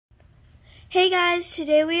Hey guys,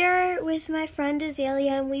 today we are with my friend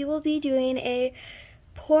Azalea and we will be doing a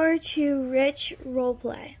poor to rich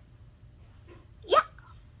roleplay. Yeah.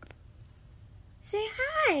 Say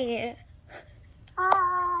hi.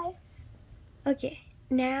 Hi. Okay,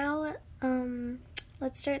 now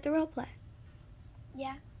let's start the roleplay.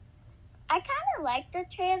 Yeah. I kind of like the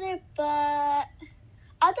trailer, but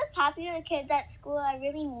all the popular kids at school are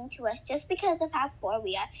really mean to us just because of how poor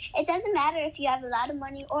we are. It doesn't matter if you have a lot of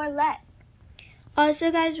money or less.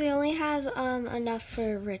 Also, guys, we only have enough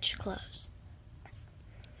for rich clothes.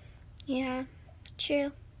 Yeah,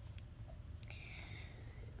 true.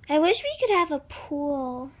 I wish we could have a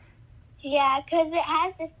pool. Yeah, because it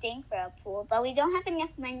has this thing for a pool, but we don't have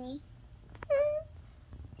enough money.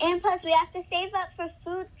 And plus, we have to save up for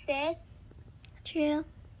food, sis. True.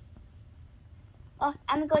 Oh,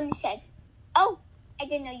 I'm going to shed. Oh, I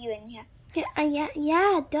didn't know you were in here.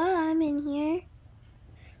 Yeah, duh, I'm in here.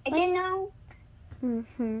 I didn't know.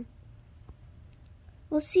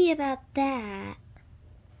 We'll see about that.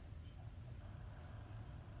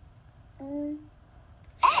 Hey!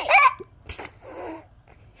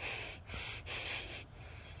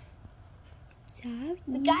 Sorry.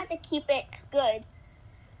 We got to keep it good.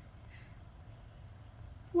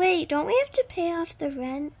 Wait, don't we have to pay off the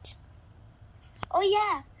rent? Oh,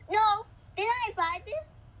 yeah. No, didn't I buy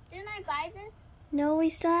this? No,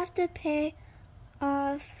 we still have to pay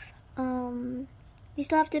off, we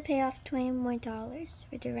still have to pay off $20 more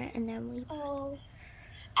for the rent and then we... Oh,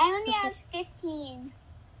 I only have 15.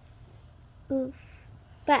 Oof.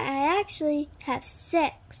 But I actually have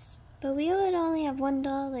 6, but we would only have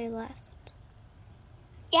 $1 left.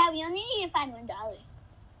 Yeah, we only need to find $1. And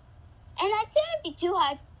that shouldn't be too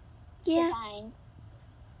hard to find.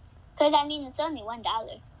 Because, I mean, it's only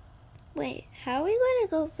 $1. Wait, how are we going to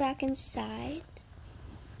go back inside?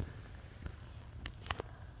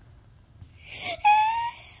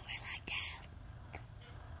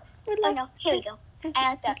 We're locked out. Oh, no, here we go. Okay,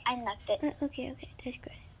 I unlocked it. Okay, that's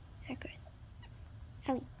good.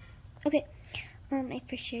 Okay, I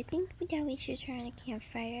for sure think that we should turn on a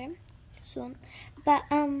campfire soon. But,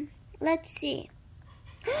 let's see.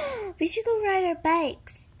 We should go ride our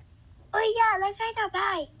bikes. Oh, yeah, let's ride our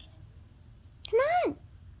bikes. Come on.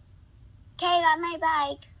 Okay, I got my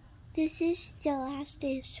bike. This is the last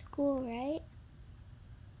day of school, right?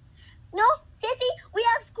 No, Sissy, we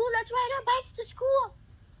have school. Let's ride our bikes to school.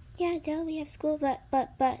 Yeah, duh, we have school, but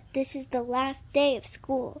this is the last day of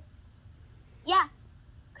school. Yeah,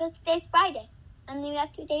 because today's Friday, and then we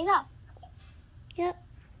have 2 days off. Yep.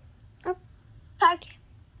 Oh. Park.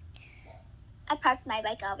 I parked my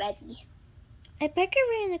bike already. I park it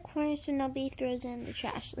right in the corner so nobody throws it in the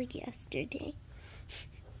trash like yesterday.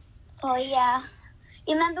 Oh, yeah.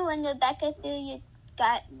 You remember when Rebecca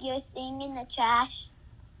got your thing in the trash?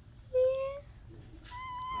 Yeah.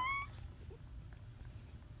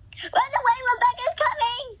 Run away, Rebecca's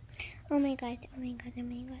coming! Oh my god.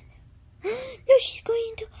 No, she's going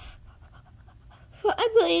into...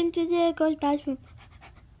 I'm going into the girls' bathroom.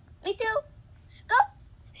 Me too. Go.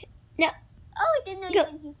 No. Oh, I didn't know you were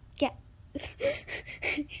in here. Yeah.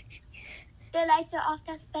 The lights are off.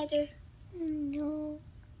 That's better. No.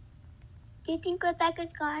 Do you think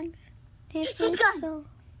Rebecca's gone? She's gone. So.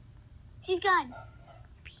 She's gone.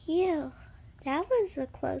 Phew. That was a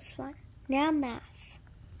close one. Now math.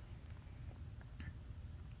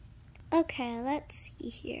 Okay, let's see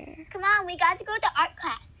here. Come on, we got to go to art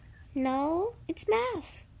class. No, it's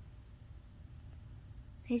math.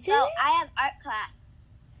 Is it? No, I have art class.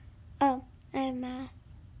 Oh, I have math.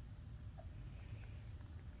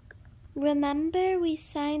 Remember we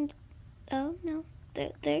signed... Oh, no.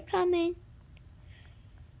 They're coming.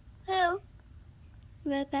 Who?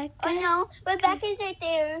 Rebecca. Oh, no. Rebecca's right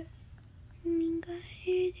there.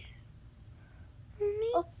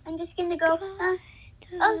 Oh, I'm just going to go.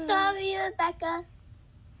 Oh, sorry, Rebecca.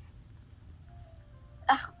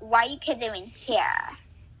 Ugh, why are you kids even here?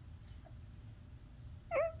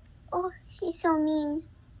 Oh, she's so mean.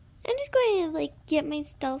 I'm just going to, get my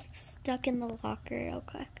stuff stuck in the locker real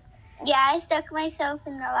quick. Yeah, I stuck myself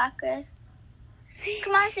in the locker.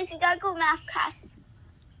 Come on, sis, we gotta go math class.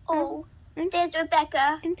 Oh, there's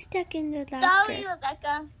Rebecca. I'm stuck in the locker. Sorry,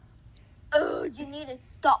 Rebecca. Oh, you need to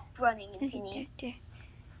stop running into me. There.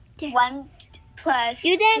 1 plus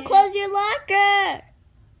You didn't close your locker!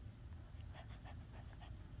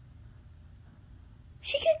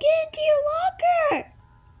 She could get into your locker!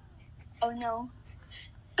 Oh, no.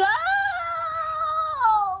 Go!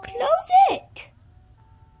 Close it!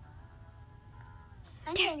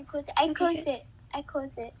 I'm trying to close it. I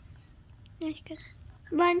close it. Nice, good.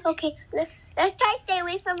 Lunch. Okay, let's try to stay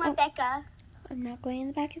away from Rebecca. I'm not going in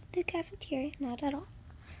the back of the cafeteria. Not at all.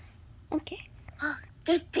 Okay.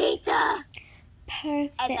 There's pizza.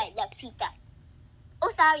 Perfect. And I love pizza.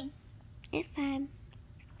 Oh, sorry. It's fine.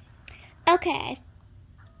 Okay.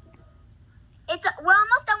 We're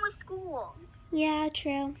almost done with school. Yeah,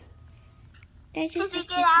 true. Because we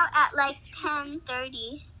get out at like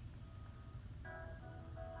 10:30.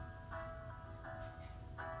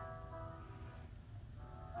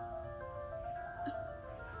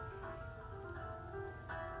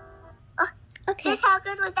 Okay. Sis, how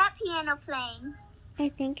good was that piano playing? I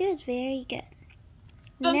think it was very good.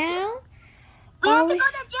 Thank now you. We have to go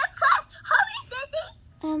to gym class. Hurry, Sissy.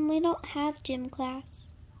 we don't have gym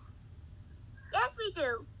class. Yes, we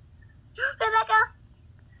do. Rebecca.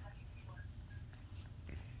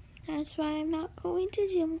 That's why I'm not going to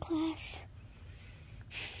gym class.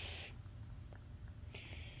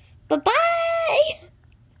 Bye-bye!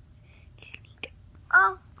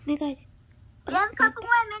 Oh my God. We have a couple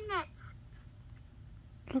more minutes.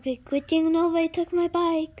 Okay, good thing nobody took my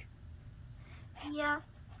bike. Yeah.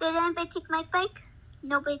 Did anybody take my bike?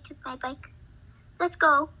 Nobody took my bike. Let's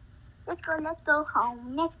go. Let's go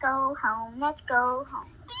home. Let's go home. Let's go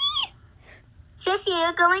home. Sissy,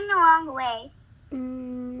 you're going the wrong way.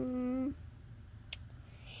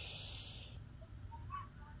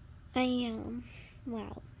 I am.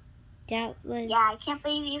 Wow. That was... Yeah, I can't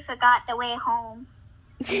believe you forgot the way home.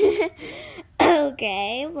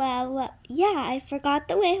 Okay, well, yeah, I forgot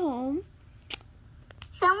the way home.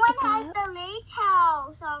 Someone has the lake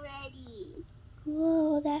house already.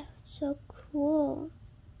 Whoa, that's so cool.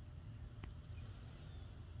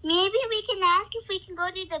 Maybe we can ask if we can go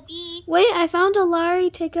to the beach. Wait, I found a lottery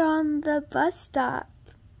ticket on the bus stop.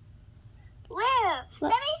 Where?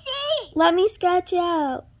 Let me see. Let me scratch it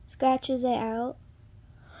out. Scratches it out.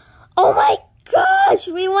 Oh my gosh,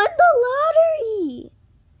 we won the lottery.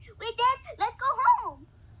 We did? Let's go home.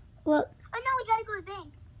 Well, oh no, we gotta go to the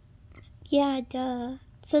bank. Yeah, duh.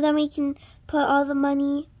 So then we can put all the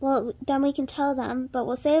money, well, then we can tell them, but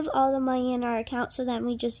we'll save all the money in our account so then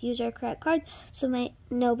we just use our credit card so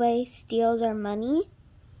nobody steals our money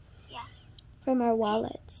from our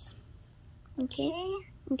wallets. Okay?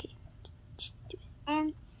 Okay. Just do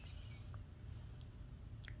it.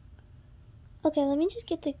 Okay, let me just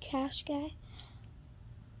get the cash guy.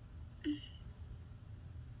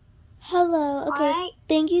 Hello. Okay. Right.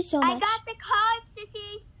 Thank you so much. I got the card,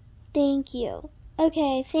 Sissy. Thank you.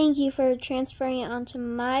 Okay, thank you for transferring it onto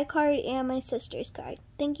my card and my sister's card.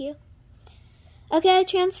 Thank you. Okay, I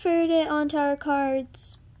transferred it onto our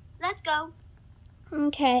cards. Let's go.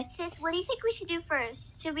 Okay. Sis, what do you think we should do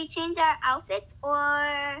first? Should we change our outfits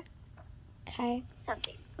or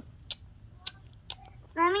something?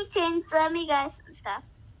 Let me get some stuff.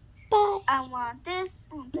 Bye. I want this.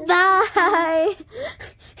 Bye.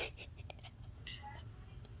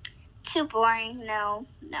 Too boring. No.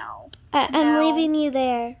 I'm leaving you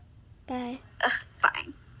there. Bye.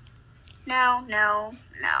 Fine. No.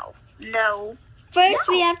 First,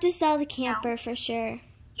 we have to sell the camper for sure.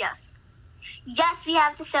 Yes, we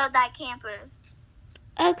have to sell that camper.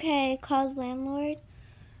 Okay, calls landlord.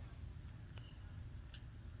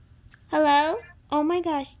 Hello? Oh my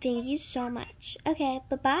gosh, thank you so much. Okay,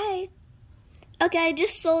 bye-bye. Okay, I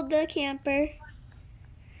just sold the camper.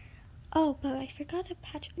 Oh, but I forgot to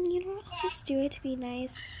patch. You know what? I'll just do it to be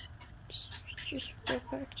nice. Just real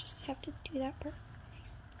quick. Just have to do that part.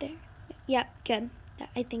 There. Yep, good.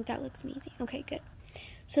 I think that looks amazing. Okay, good.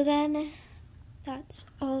 So then, that's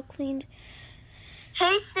all cleaned.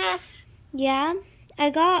 Hey, sis. Yeah? I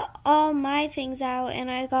got all my things out,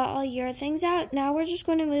 and I got all your things out. Now we're just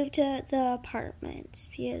going to move to the apartments,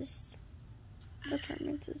 because the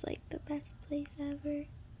apartments is like the best place ever.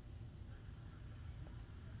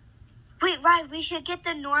 Wait, right, we should get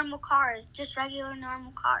the normal cars, just regular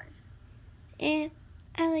normal cars. And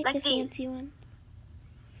I like the these. fancy ones.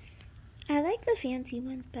 I like the fancy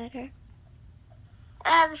ones better.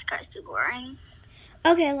 This car's too boring.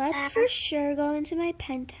 Okay, let's for sure go into my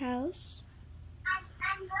penthouse.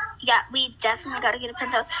 Yeah, we definitely got to get a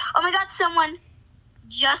penthouse. Oh my god, someone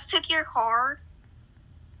just took your car.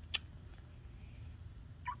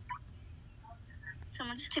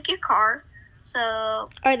 Someone just took your car. So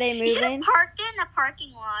are they moving? You should have parked in the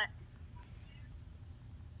parking lot.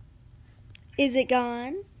 Is it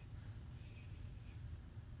gone?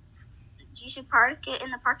 You should park it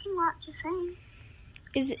in the parking lot, just saying.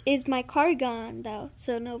 Is my car gone though,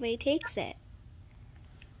 so nobody takes it?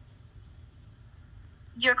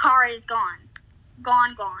 Your car is gone.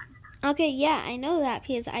 Gone. Okay, yeah, I know that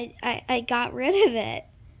because I got rid of it.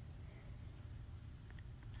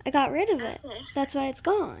 I got rid of it. Okay. That's why it's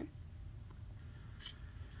gone.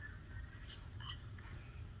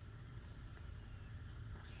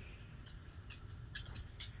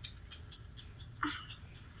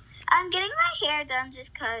 getting my hair done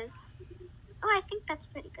just because. Oh, I think that's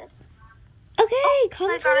pretty good. Okay,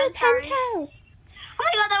 come to God, the I'm sorry. penthouse. Oh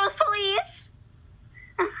my god, that was police.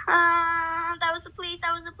 That was the police.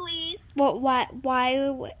 That was the police. What?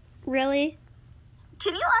 Why? Really?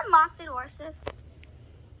 Can you unlock the door, sis?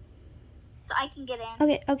 So I can get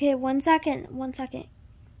in. Okay, 1 second.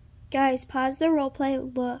 Guys, pause the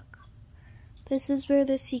roleplay. Look. This is where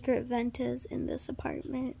the secret vent is in this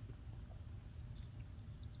apartment.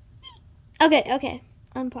 Okay.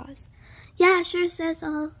 Unpause. Yeah, sure, sis.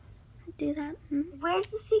 I'll do that. Where's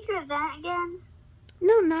the secret vent again?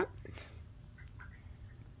 No, not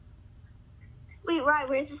Wait, right.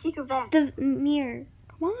 Where's the secret vent? the mirror.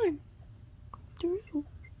 Come on. Come through.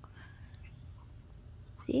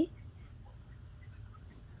 See?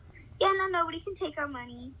 Yeah, no, nobody can take our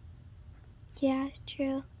money. Yeah,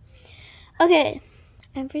 true. Okay.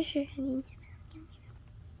 I'm for sure.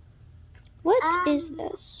 What is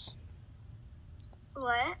this?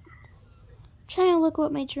 What? Trying to look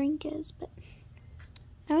what my drink is, but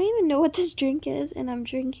I don't even know what this drink is, and I'm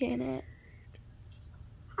drinking it.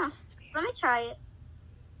 Huh. Let me try it.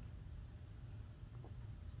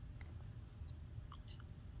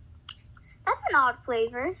 That's an odd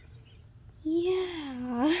flavor.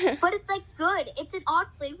 Yeah. But it's like good. It's an odd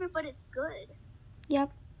flavor, but it's good.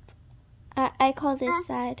 Yep. I call this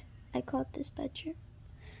side. I call it this bedroom.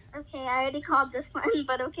 Okay, I already called this one,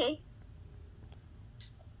 but okay.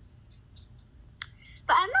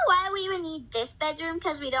 But I don't know why we even need this bedroom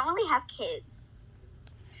because we don't really have kids.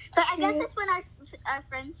 But I guess it's when our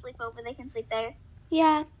friends sleep over, they can sleep there.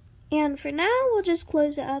 Yeah. And for now, we'll just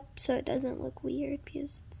close it up so it doesn't look weird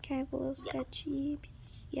because it's kind of a little sketchy.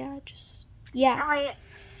 Yeah, yeah. Alright,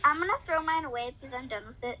 I'm going to throw mine away because I'm done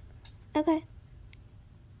with it. Okay.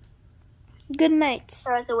 Good night.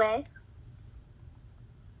 Throw us away.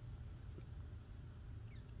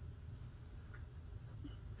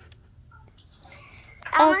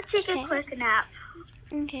 I'm going to take a quick nap.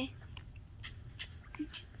 Okay.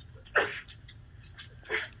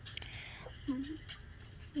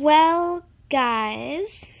 Well,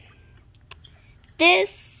 guys,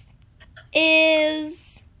 this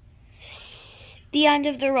is the end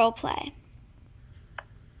of the role play.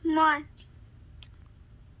 Why?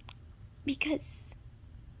 Because,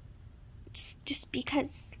 just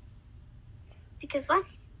because. Because what?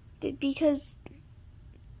 Because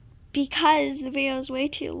the video is way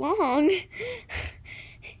too long.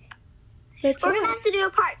 We're going to have to do a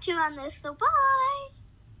part 2 on this, so bye.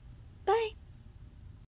 Bye.